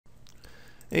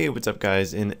Hey, what's up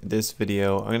guys? In this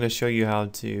video I'm going to show you how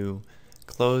to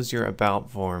close your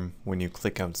about form when you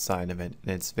click outside of it,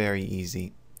 and it's very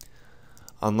easy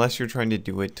unless you're trying to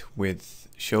do it with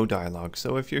show dialog.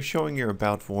 So if you're showing your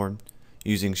about form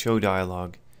using show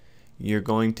dialog, you're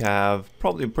going to have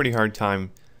probably a pretty hard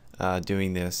time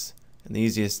doing this, and the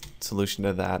easiest solution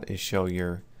to that is show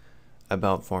your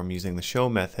about form using the show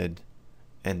method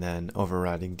and then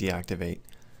overriding deactivate.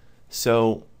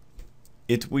 So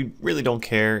we really don't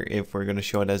care if we're going to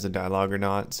show it as a dialog or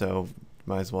not, so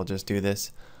might as well just do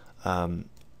this.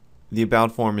 The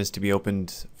about form is to be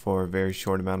opened for a very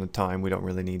short amount of time. We don't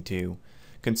really need to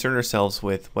concern ourselves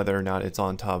with whether or not it's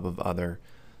on top of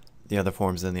the other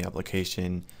forms in the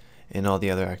application and all the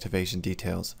other activation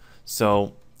details.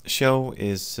 So show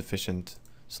is sufficient.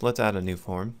 So let's add a new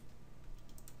form.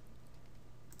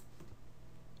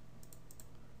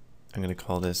 I'm going to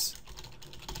call this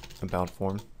about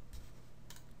form,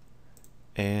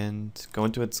 and go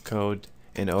into its code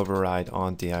and override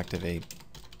OnDeactivate.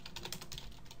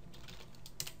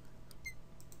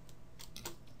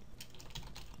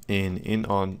 In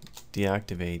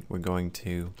OnDeactivate, we're going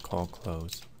to call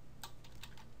close.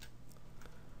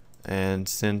 And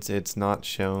since it's not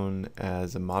shown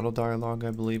as a model dialog,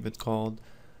 I believe it's called,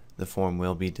 the form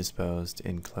will be disposed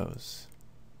in close.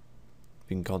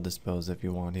 You can call dispose if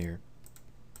you want here.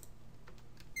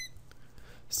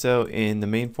 So in the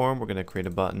main form, we're going to create a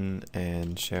button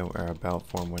and show our about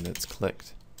form when it's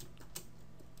clicked.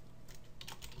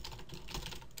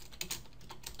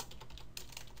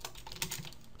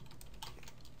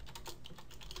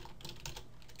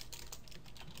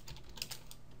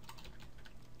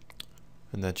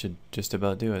 And that should just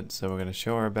about do it. So we're going to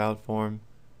show our about form.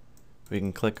 We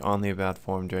can click on the about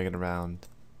form, drag it around,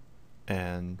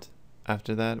 and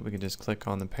after that we can just click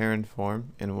on the parent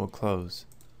form and it will close.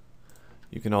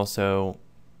 You can also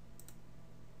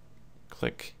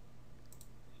click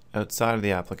outside of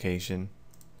the application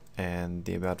and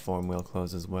the about form will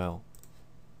close as well.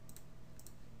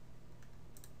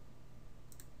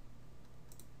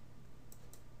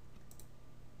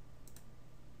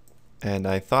 And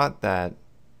I thought that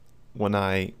when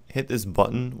I hit this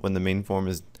button when the main form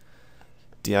is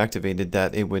deactivated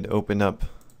that it would open up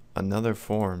another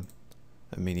form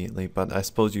immediately, but I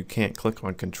suppose you can't click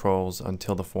on controls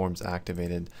until the form's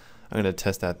activated. I'm going to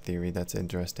test that theory. That's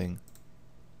interesting.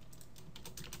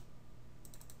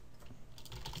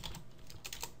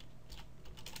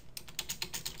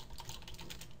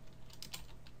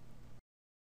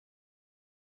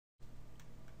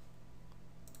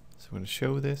 So I'm going to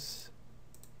show this,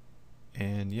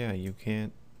 and yeah, you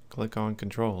can't click on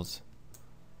controls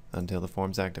until the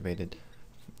form's activated.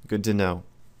 Good to know.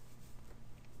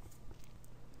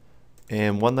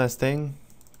 And one last thing,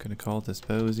 I'm going to call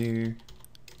Dispose here,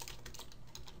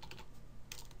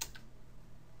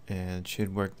 and it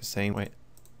should work the same way.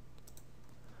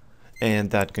 And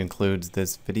that concludes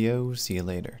this video. See you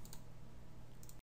later.